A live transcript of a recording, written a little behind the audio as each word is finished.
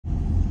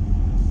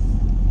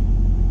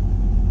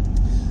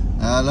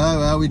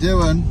Hello, how we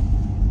doing?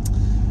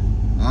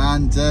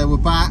 And we're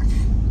back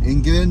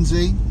in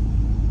Guernsey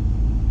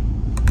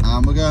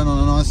and we're going on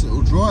a nice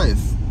little drive.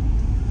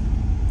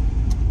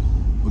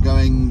 We're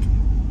going,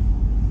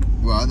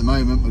 well, at the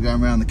moment we're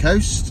going around the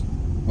coast,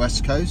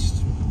 west coast,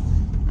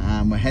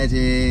 and we're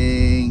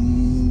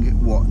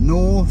heading, what,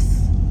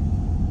 north,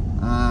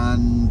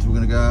 and we're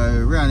going to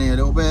go around here a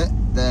little bit,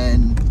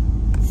 then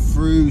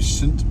through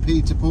St.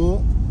 Peter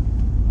Port,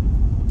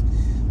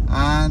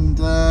 and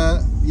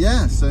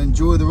yeah, so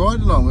enjoy the ride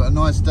along. We've got a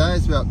nice day.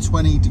 It's about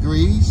 20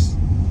 degrees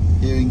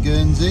here in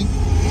Guernsey.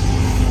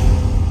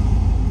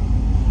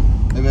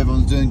 Hope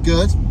everyone's doing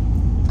good,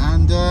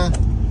 and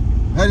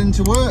heading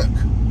to work.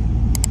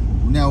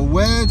 Now,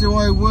 where do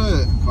I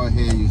work, I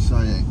hear you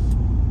saying?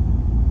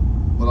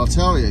 Well, I'll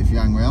tell you if you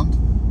hang around.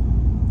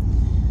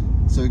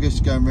 So we're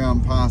just going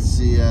around past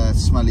the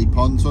smelly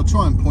pond, so I'll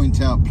try and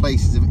point out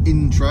places of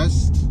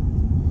interest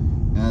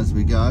as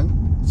we go.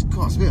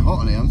 God, it's a bit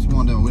hot in here. I'm just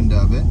winding my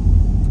window a bit.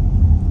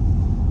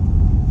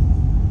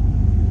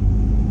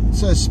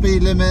 So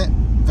speed limit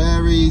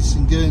varies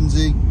in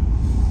Guernsey.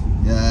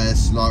 Yeah,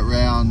 it's like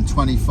around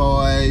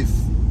 25,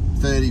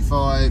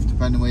 35,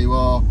 depending where you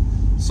are.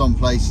 Some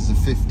places are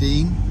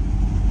 15,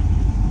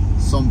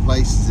 some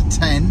places are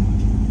 10.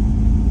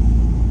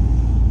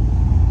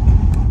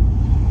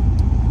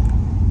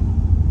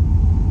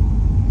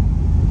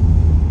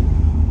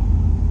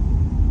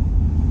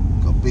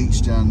 Got a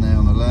beach down there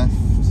on the left.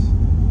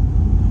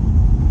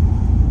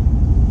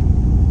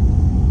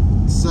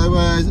 So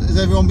has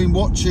everyone been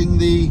watching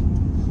the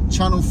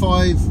Channel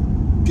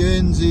 5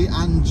 Guernsey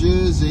and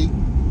Jersey,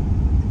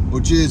 or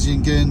Jersey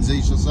and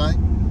Guernsey, shall I say?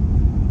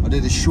 I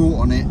did a short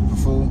on it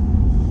before,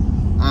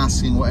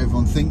 asking what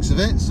everyone thinks of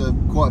it, so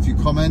quite a few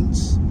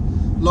comments.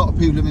 A lot of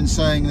people have been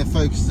saying they're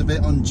focused a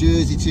bit on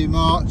Jersey too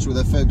much, or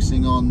they're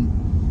focusing on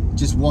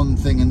just one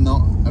thing and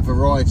not a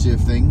variety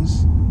of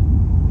things,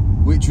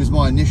 which was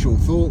my initial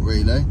thought,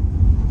 really.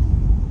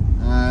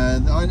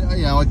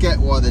 I get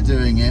why they're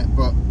doing it,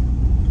 but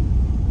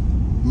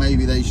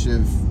maybe they should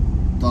have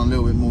done a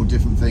little bit more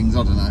different things,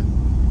 I don't know.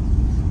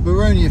 But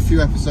we're only a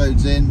few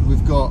episodes in.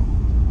 We've got,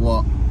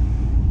 what,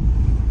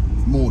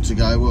 more to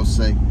go, we'll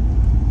see.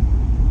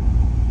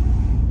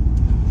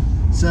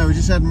 So we're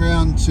just heading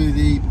around to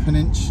the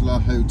Peninsula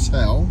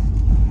Hotel,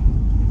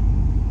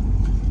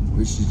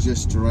 which is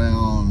just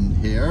around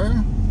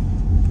here,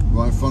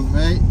 right in front of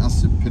me.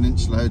 That's the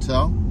Peninsula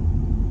Hotel.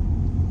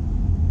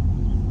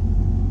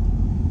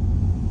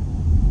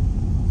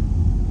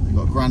 We've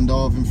got Grand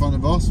Arve in front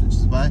of us, which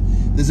is about.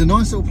 There's a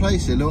nice little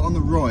place here, look on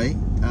the right.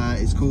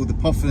 It's called the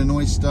Puffin and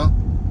Oyster.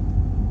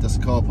 That's a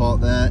car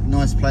park there.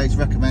 Nice place,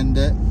 recommend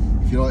it.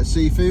 If you like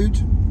seafood,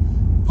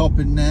 pop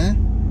in there.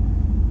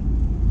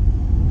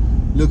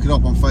 Look it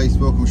up on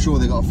Facebook. I'm sure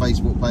they've got a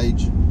Facebook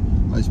page.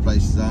 Most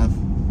places have.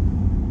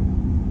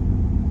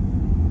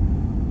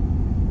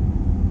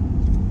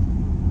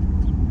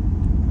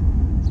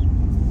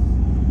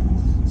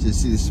 So you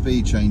see the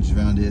speed changes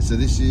around here. So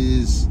this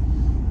is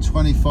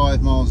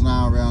 25 miles an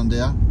hour around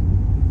here.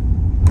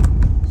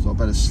 So I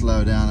better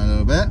slow down a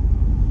little bit,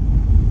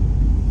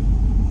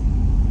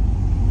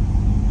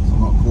 so I'm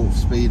not caught for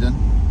speeding.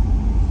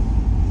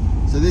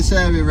 So this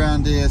area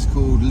around here is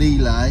called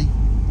Lille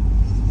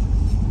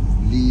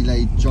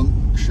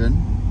Junction.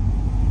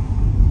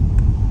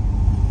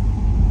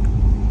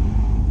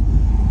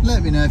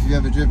 Let me know if you've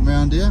ever driven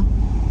around here.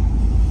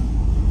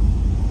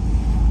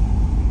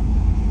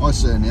 I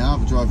certainly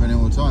have. I drive around here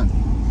all the time.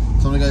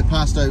 So I'm going to go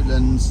past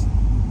Oatlands,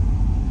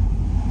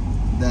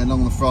 then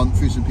along the front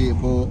through St. Peter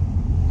Port,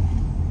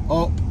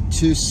 up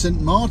to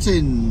St.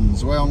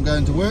 Martin's, where I'm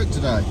going to work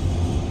today.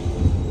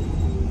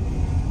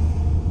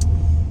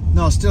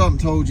 No, I still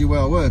haven't told you where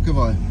I work, have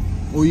I?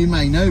 Or you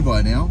may know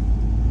by now.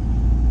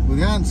 Well,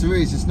 the answer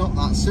is it's not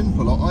that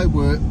simple. I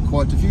work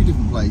quite a few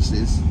different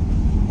places,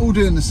 all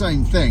doing the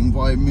same thing,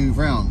 but I move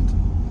around.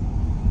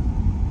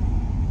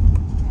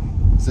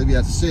 So you'll be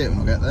able to see it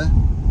when I get there.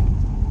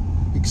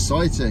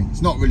 Exciting.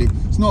 It's not really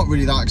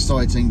that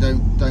exciting.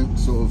 Don't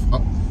sort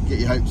of get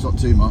your hopes up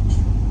too much.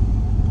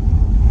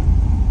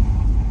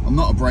 I'm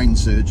not a brain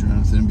surgeon or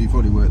anything, but you've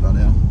probably worked that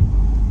out.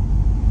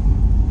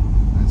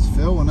 There's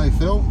Phil. I know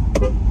Phil.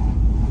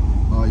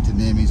 Oh, he didn't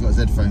hear me. He's got his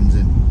headphones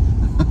in.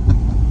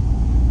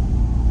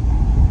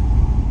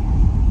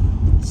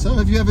 So,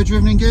 have you ever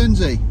driven in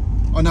Guernsey?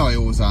 I know I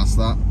always ask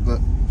that, but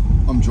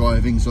I'm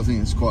driving, so I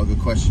think it's quite a good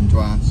question to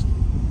ask.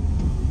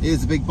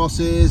 Here's the big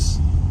bosses.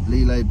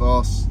 Lille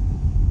boss.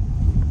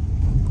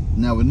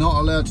 Now, we're not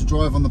allowed to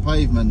drive on the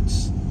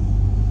pavements,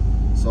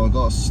 so I've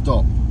got to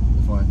stop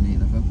if I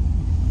need anything.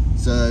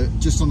 So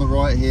just on the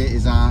right here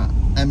is our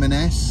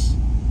M&S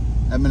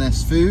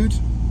food.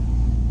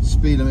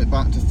 Speed limit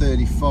back to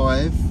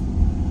 35,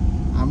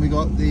 and we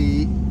got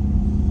the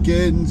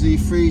Guernsey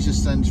Freezer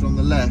Centre on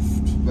the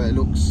left, but it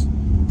looks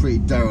pretty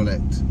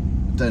derelict.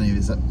 I don't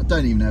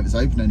even know if it's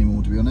open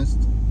anymore, to be honest.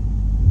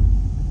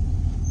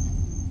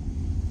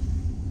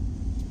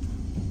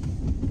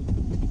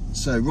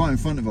 So right in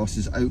front of us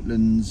is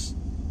Oatlands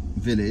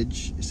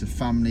Village. It's a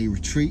family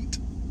retreat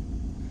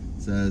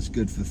So it's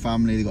good for the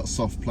family. They've got a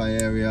soft play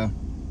area.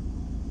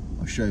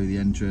 I'll show you the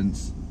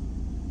entrance.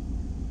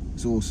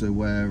 It's also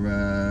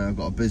where I've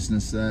got a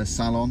business there,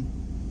 salon,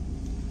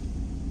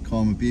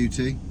 Karma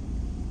Beauty.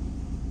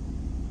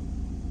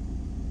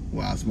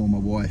 Well, it's more my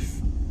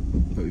wife,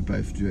 but we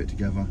both do it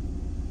together.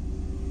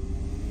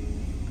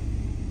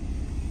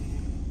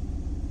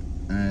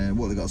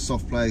 What they got, a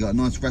soft play. They got a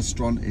nice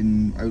restaurant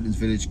in Oatlands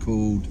Village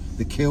called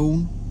The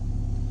Kiln.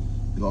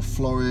 They got a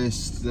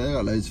florist. They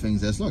got loads of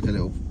things there. It's like a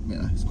little, you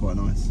know, it's quite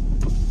nice.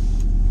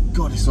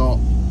 God, it's hot.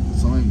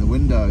 So I'm opening the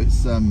window.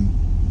 It's yeah,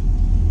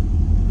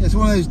 it's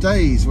one of those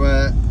days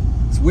where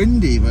it's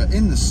windy, but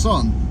in the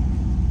sun,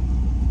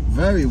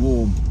 very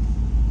warm.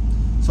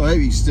 So I hope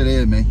you can still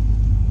hear me.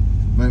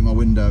 Open my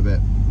window a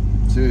bit.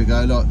 So here we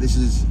go. Look, this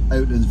is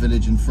Oatlands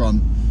Village in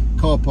front.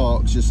 Car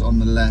park's just on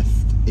the left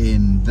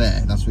in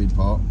there. That's where you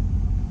park.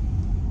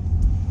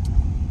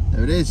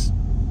 There it is.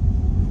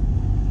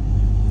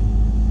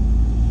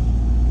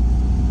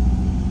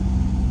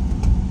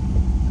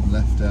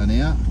 Left down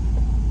here.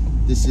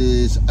 This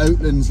is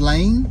Oatlands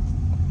Lane.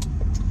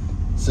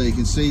 So you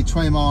can see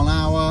 20 mile an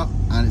hour,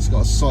 and it's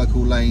got a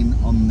cycle lane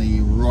on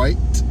the right.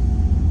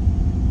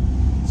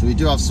 So we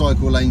do have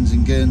cycle lanes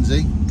in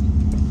Guernsey.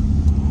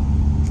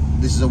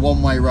 This is a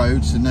one-way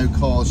road, so no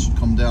cars should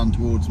come down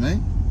towards me.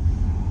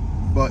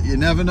 But you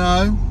never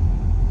know.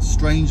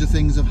 Stranger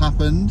things have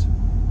happened.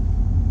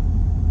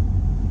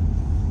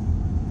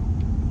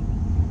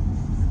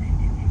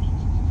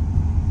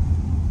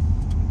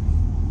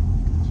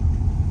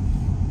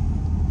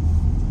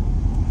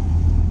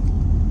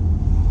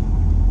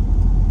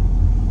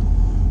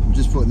 I'm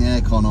just putting the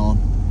aircon on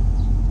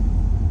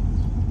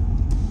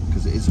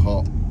because it is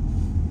hot.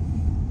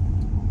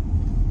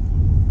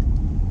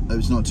 Hope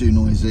it's not too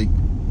noisy.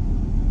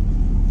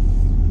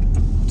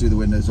 Do the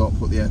windows up,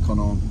 put the aircon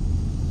on.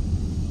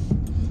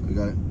 There we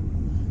go.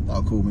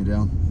 That'll cool me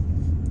down.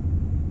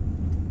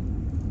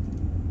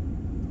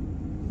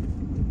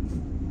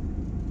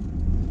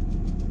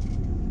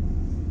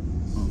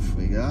 Off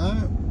we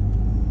go.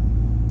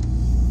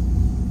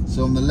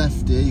 So on the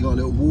left here, you got a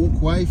little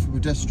walkway for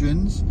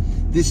pedestrians.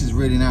 This is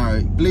really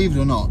narrow. Believe it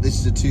or not, this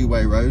is a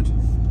two-way road.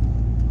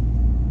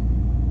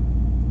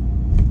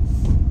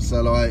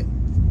 So like,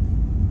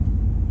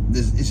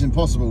 it's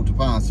impossible to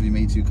pass if you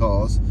meet two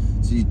cars,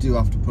 so you do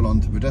have to pull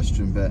onto the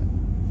pedestrian bit.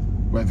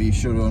 Whether you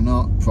should or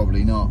not,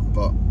 probably not,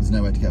 but there's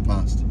nowhere to get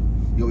past.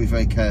 You've got to be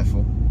very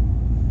careful.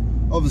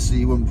 Obviously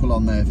you wouldn't pull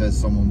on there if there's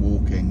someone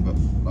walking, but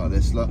like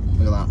this, look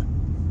at that.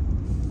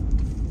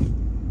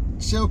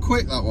 See how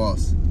quick that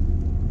was?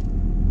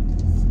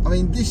 I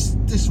mean, this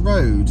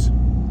road,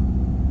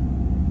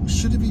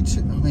 should it be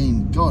I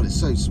mean, God, it's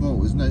so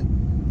small, isn't it?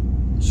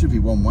 It should be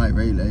one way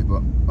really,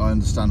 but I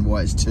understand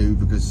why it's two,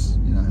 because,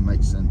 you know, it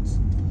makes sense.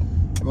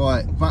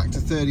 Right, back to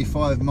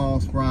 35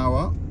 miles per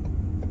hour.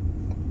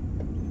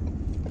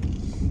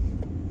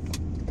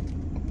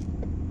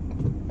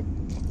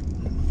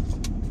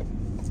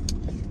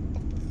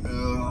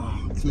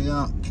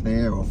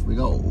 Clear off we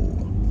go.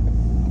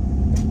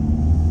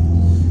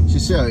 So you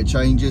see how it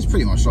changes,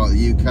 pretty much like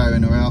the UK or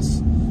anywhere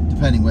else,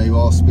 depending where you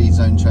are, speed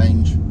zone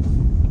change.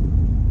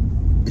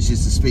 It's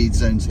just the speed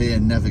zones here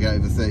never go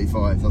over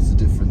 35, that's the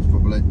difference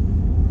probably.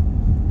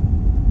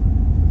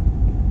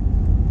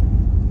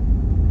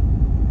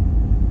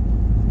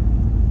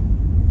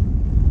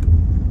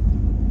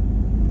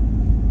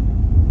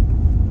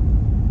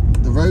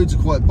 The roads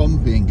are quite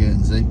bumpy in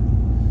Guernsey.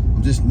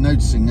 I'm just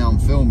noticing now I'm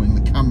filming,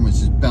 the camera's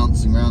just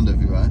bouncing around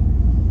everywhere.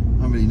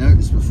 I haven't really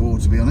noticed before,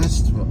 to be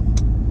honest. But...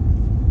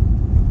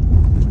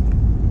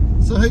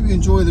 so I hope you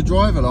enjoy the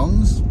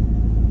drive-alongs.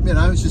 You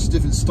know, it's just a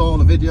different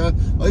style of video.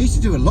 I used to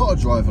do a lot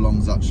of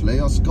drive-alongs actually.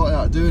 I got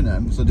out of doing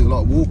them because I do a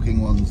lot of walking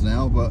ones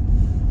now, but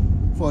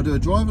I thought I'd do a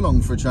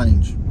drive-along for a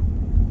change.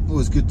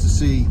 Always good to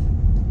see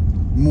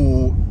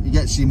more, you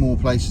get to see more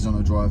places on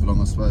a drive-along,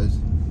 I suppose,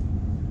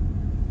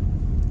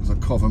 because I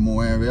cover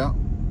more area.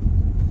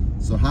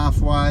 So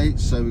halfway,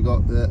 so we've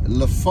got the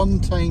La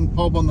Fontaine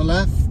pub on the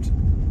left.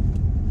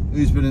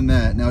 Who's been in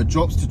there? Now it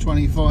drops to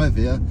 25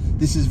 here.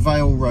 This is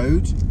Vale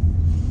Road,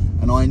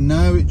 and I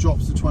know it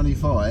drops to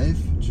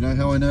 25. Do you know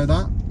how I know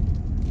that?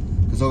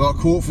 Because I got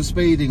caught for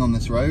speeding on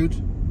this road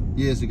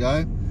years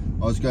ago.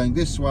 I was going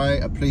this way,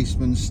 a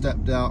policeman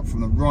stepped out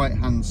from the right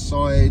hand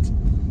side,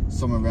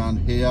 somewhere around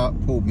here,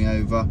 pulled me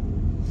over,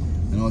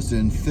 and I was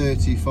doing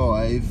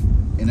 35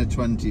 in a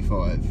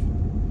 25.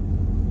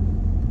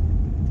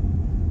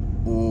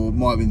 Or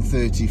might have been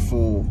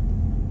 34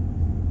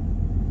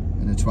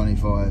 in a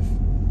 25.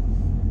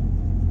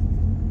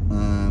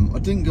 I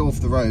didn't go off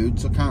the road,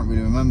 so I can't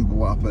really remember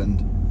what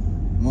happened.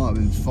 Might have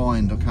been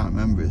fined, I can't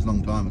remember, it's a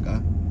long time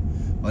ago.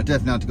 I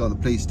definitely had to go to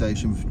the police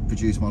station to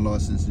produce my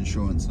licence,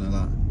 insurance and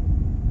all that.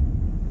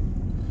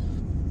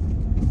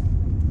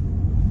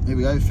 Here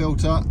we go,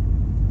 filter.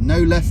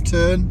 No left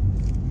turn.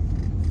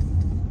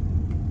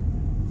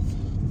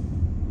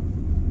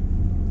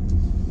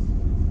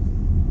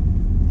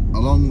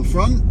 Along the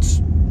front.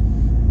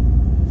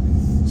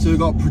 So we've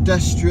got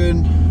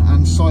pedestrian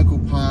and cycle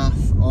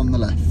path on the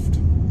left.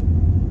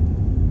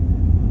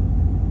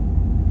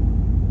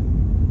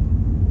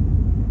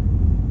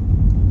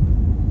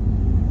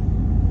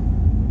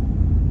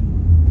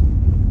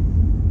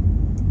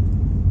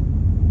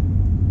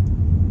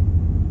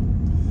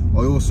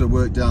 I also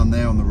work down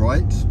there on the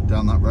right,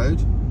 down that road.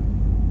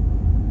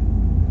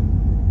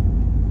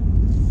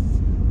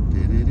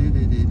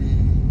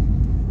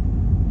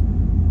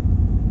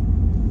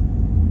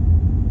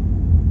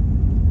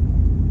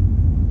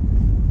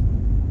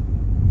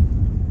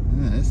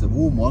 Yeah, it's a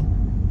warm one.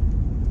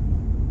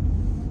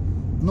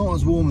 Not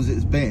as warm as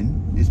it's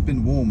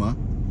been warmer.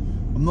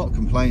 I'm not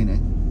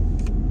complaining.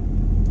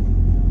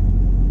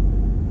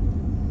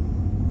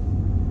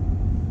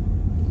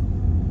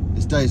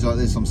 It's days like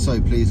this I'm so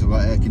pleased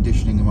about air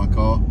conditioning in my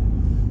car.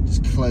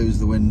 Just close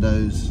the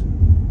windows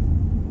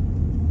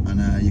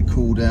and you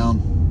cool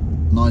down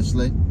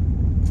nicely.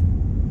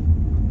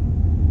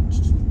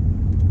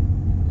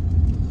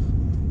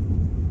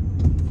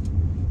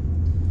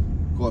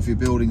 Quite a few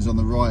buildings on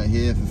the right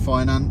here for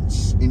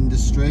finance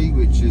industry,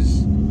 which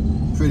is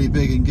pretty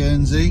big in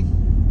Guernsey.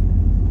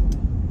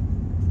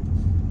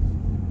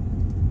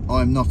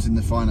 I'm not in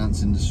the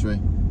finance industry.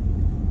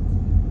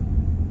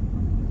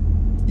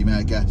 You may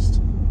have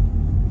guessed.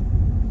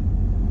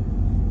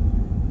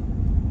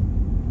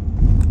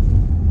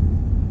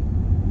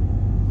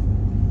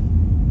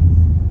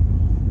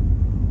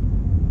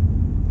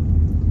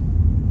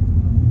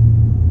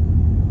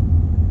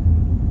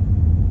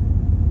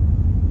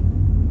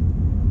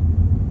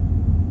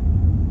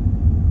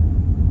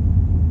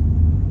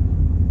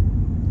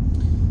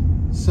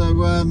 So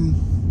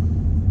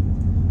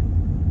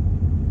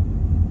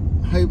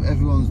hope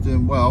everyone's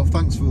doing well.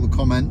 Thanks for all the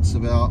comments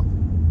about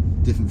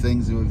different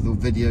things with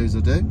the videos I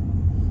do.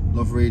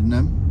 Love reading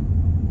them.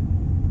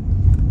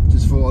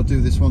 Just thought I'd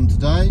do this one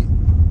today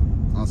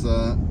as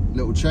a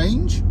little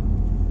change.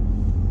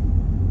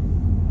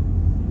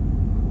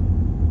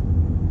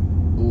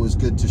 Always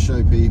good to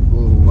show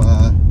people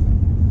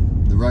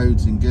the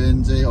roads in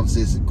Guernsey.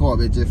 Obviously it's quite a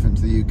bit different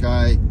to the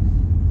UK.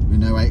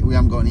 We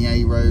haven't got any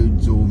A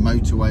roads or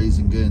motorways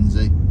in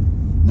Guernsey.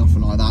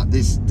 Nothing like that.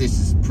 This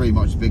is pretty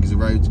much as big as the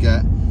roads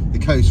get. The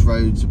coast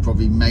roads are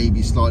probably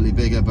maybe slightly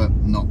bigger, but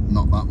not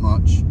that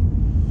much.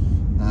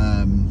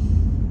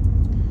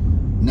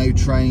 No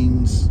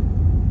trains.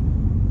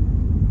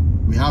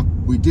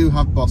 We do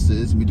have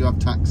buses and we do have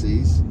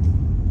taxis.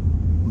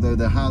 Although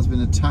there has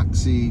been a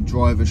taxi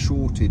driver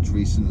shortage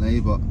recently,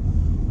 but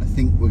I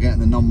think we're getting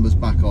the numbers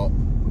back up,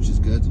 which is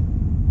good.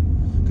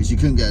 Because you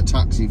couldn't get a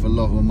taxi for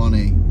love or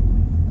money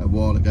a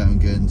while ago in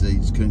Guernsey. You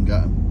just couldn't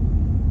get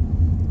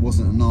them.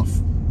 Wasn't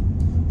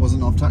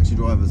enough taxi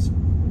drivers.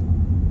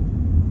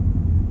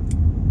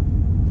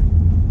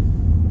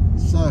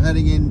 So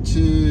heading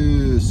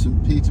into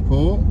St. Peter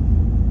Port.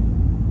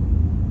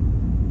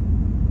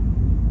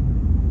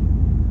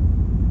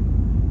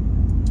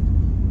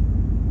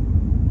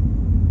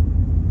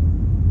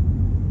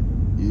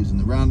 Using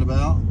the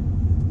roundabout.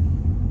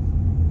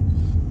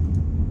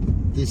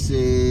 This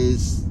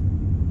is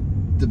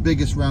the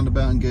biggest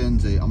roundabout in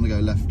Guernsey. I'm gonna go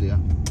left here.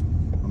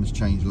 I must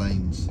change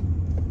lanes.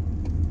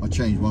 I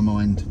changed my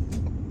mind.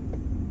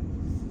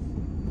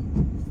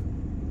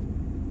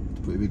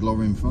 Put a big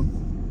lorry in front.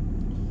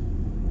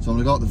 So I'm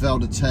gonna go up the Val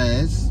de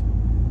Terres,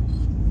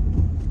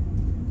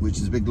 which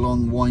is a big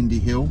long windy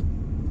hill.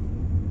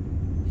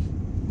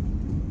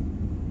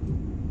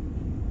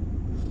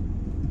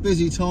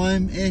 Busy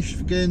time-ish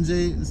for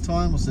Guernsey at this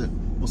time. What's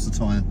the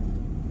time?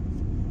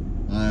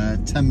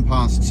 10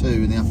 past 2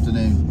 in the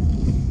afternoon.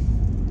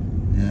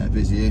 Yeah,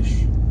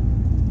 busy-ish.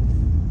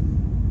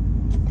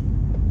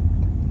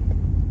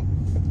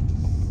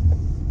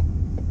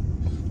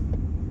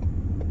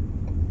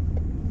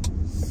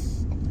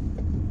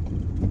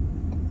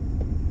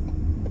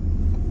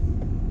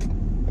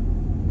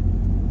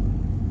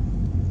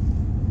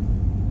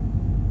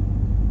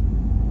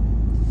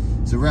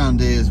 So around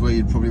here is where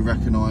you'd probably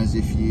recognise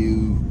if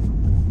you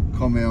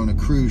come here on a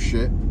cruise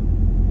ship.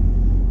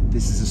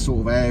 This is the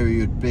sort of area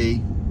you'd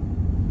be.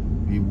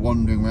 You're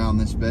wandering around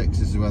this bit, because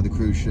this is where the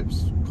cruise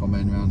ships come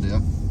in around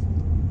here.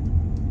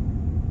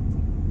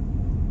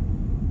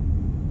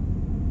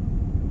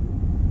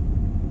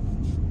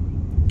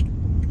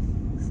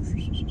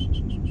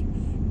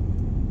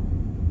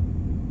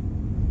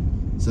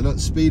 So look,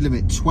 speed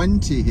limit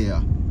 20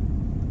 here.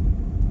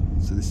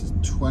 So this is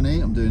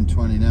 20, I'm doing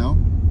 20 now.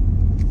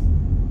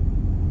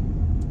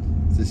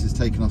 This is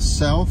taking us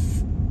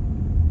south,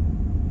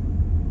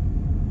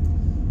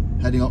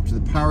 heading up to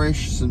the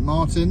parish, St.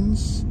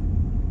 Martin's.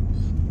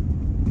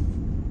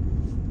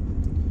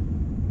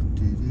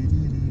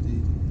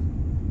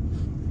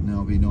 Now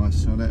it'll be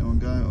nice. Shall I let everyone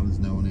go? Oh, there's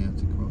no one here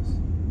to cross.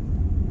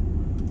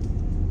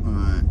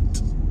 Alright,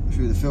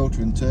 through the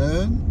filter and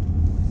turn.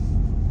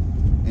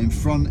 In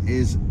front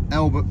is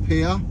Albert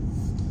Pier.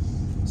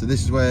 So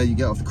this is where you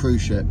get off the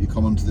cruise ship, you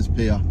come onto this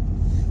pier.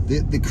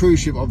 The cruise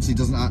ship obviously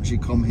doesn't actually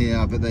come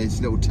here, but there's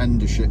little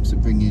tender ships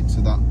that bring you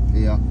to that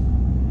pier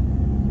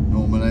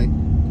normally,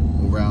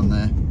 or around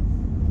there.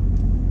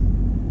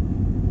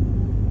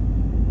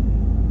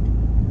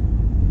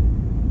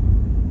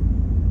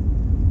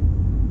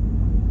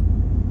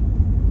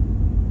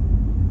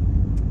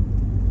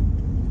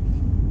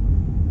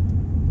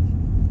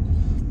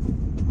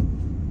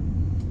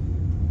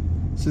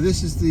 So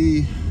this is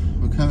the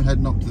We're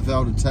heading up to the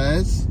Val de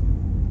Terres.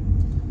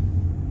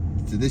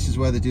 So this is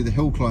where they do the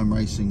hill climb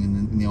racing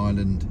in the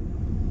island.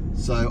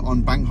 So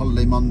on bank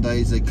holiday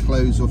Mondays they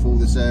close off all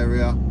this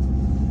area.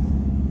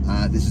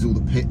 This is all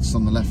the pits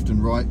on the left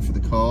and right for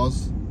the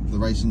cars, for the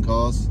racing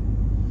cars.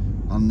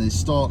 And the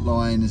start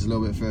line is a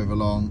little bit further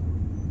along,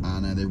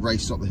 and they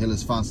race up the hill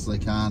as fast as they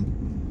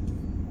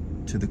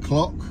can to the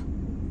clock.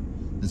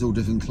 There's all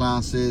different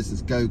classes.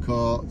 There's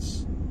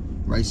go-karts,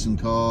 racing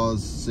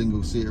cars,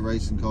 single-seater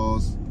racing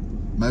cars,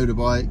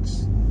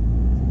 motorbikes.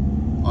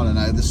 I don't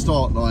know, the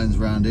start line's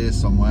around here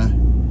somewhere.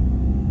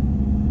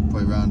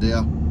 Probably around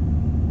here.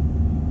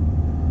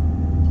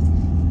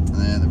 And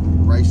then they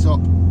race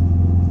up.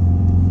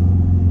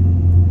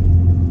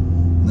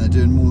 And they're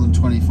doing more than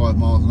 25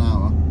 miles an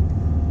hour.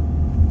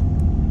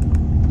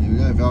 Here we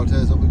go, Val de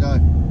Terres, up we go.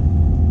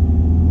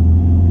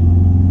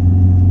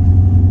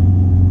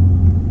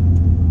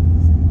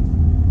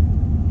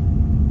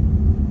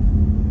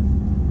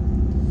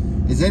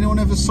 Has anyone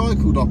ever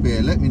cycled up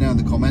here? Let me know in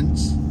the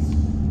comments.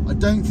 I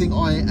don't think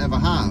I ever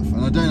have,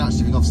 and I don't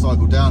actually think I've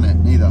cycled down it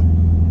neither.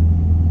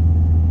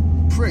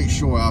 Pretty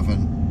sure I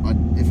haven't.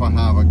 If I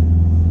have,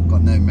 I've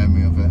got no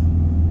memory of it.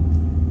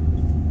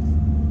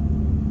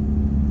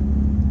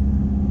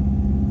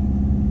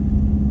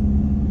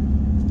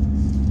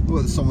 Oh,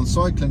 there's someone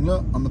cycling,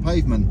 look, on the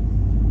pavement.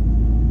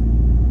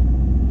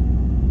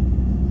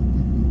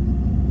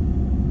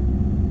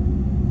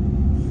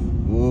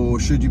 Or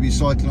should you be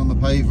cycling on the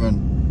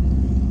pavement?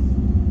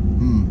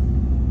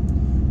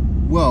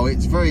 Well,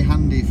 it's very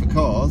handy for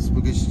cars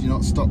because you're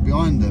not stuck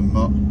behind them,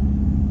 but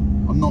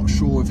I'm not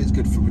sure if it's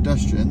good for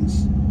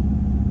pedestrians.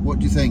 What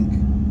do you think?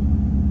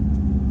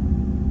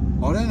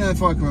 I don't know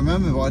if I can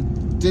remember, but I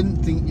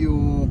didn't think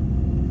you're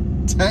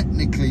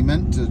technically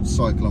meant to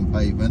cycle on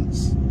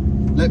pavements.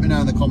 Let me know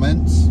in the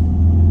comments.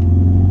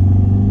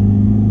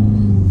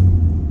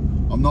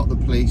 I'm not the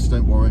police,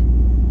 don't worry.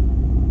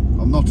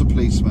 I'm not a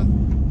policeman.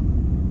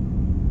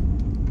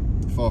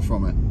 Far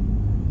from it.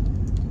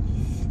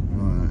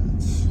 Right.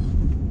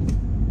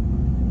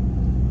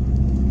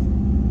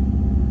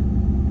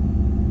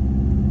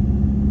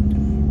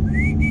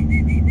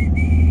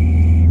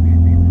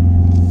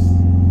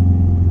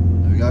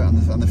 There we go,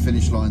 and the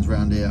finish line's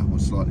round here, or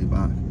slightly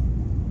back.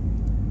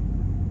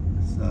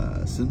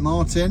 So, St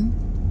Martin.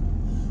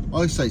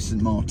 I say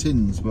St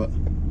Martin's, but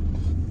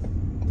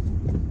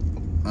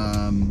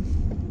a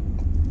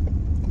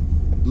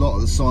lot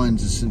of the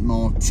signs are St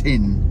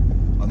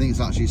Martin. I think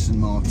it's actually St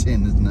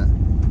Martin, isn't it?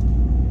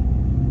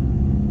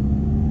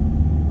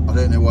 I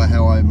don't know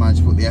how I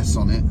managed to put the S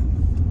on it.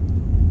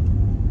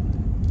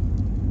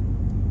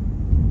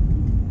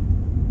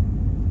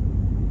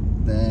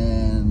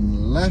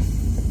 Then left.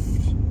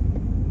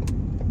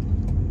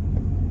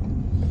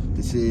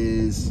 This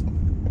is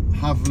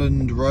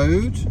Haviland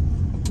Road.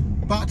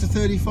 Back to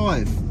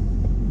 35.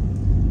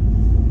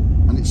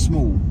 And it's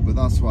small, but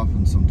that's what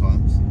happens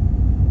sometimes.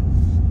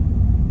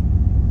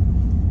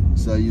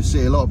 So you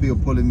see a lot of people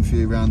pulling for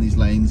you around these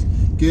lanes.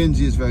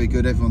 Guernsey is very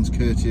good, everyone's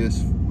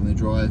courteous when they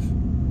drive.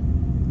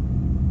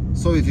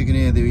 Sorry if you can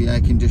hear the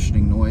air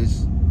conditioning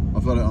noise.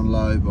 I've got it on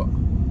low, but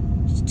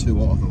it's too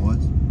hot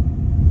otherwise.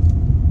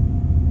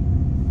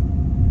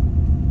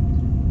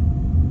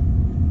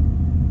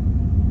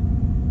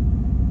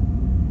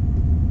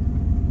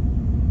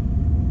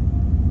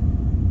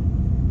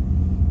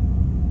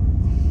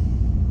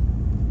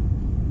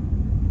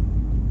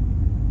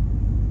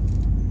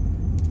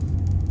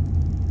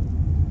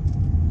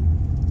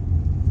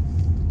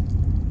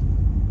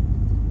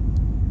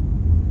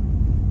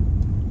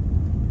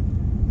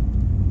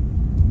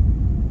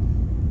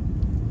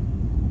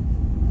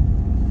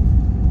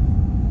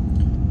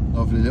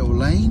 Lovely little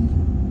lane.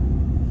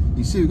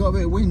 You see we've got a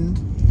bit of wind.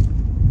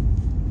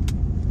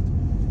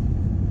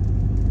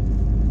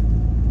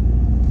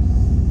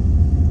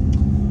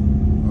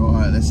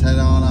 Right, let's head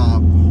on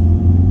up.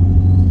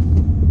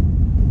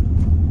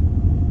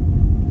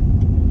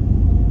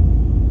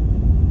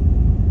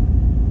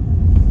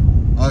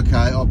 Okay,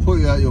 I'll put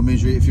you out your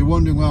misery. If you're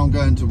wondering where I'm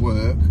going to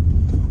work,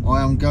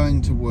 I am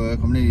going to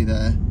work, I'm nearly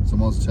there, so I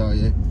might as well tell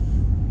you,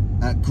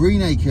 at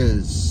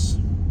Greenacres.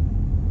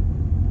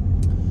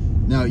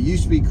 Now, it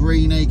used to be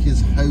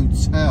Greenacres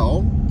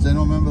Hotel. Does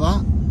anyone remember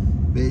that?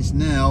 But it's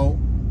now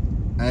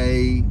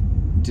a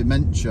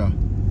dementia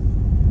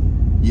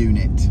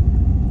unit.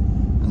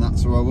 And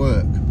that's where I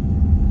work.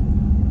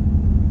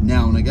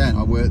 Now and again,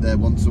 I work there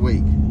once a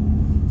week.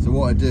 So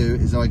what I do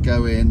is I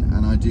go in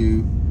and I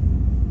do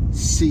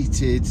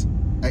seated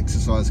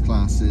exercise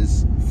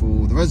classes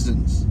for the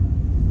residents.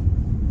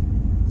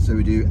 So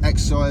we do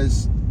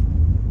exercise,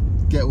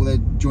 get all their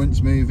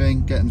joints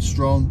moving, get them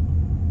strong,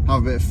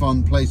 have a bit of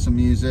fun, play some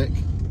music.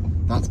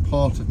 That's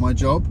part of my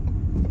job.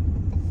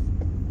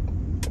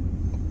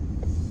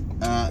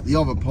 The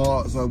other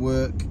part is I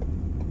work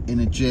in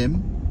a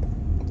gym,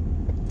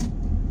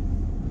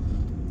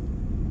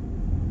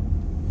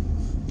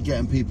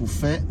 getting people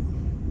fit.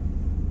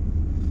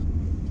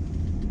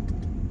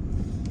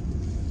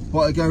 But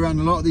I go around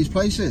a lot of these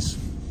places.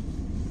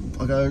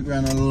 I go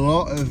around a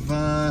lot of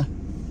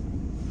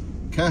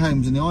care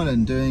homes in the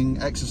island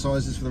doing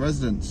exercises for the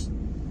residents.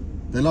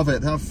 They love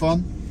it, they have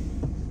fun.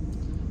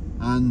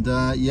 And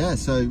yeah,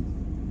 so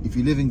if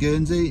you live in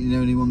Guernsey, you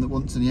know anyone that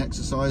wants any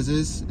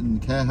exercises in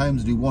the care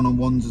homes, do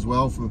one-on-ones as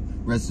well for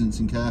residents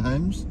in care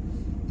homes.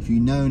 If you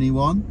know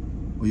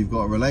anyone, or you've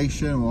got a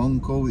relation or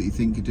uncle that you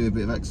think could do a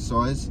bit of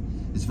exercise,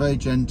 it's very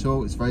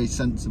gentle, it's very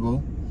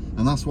sensible,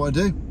 and that's what I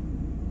do.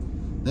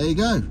 There you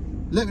go.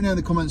 Let me know in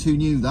the comments who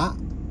knew that,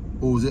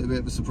 or was it a bit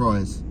of a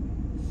surprise?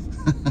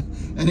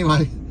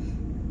 Anyway,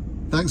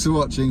 thanks for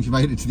watching. If you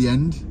made it to the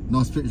end,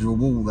 nice picture of a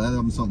wall there,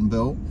 having something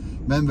built.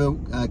 Remember,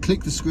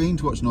 click the screen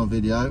to watch another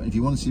video. And if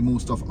you want to see more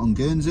stuff on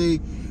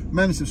Guernsey,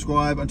 remember to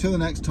subscribe. Until the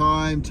next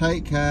time,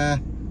 take care.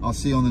 I'll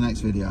see you on the next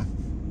video.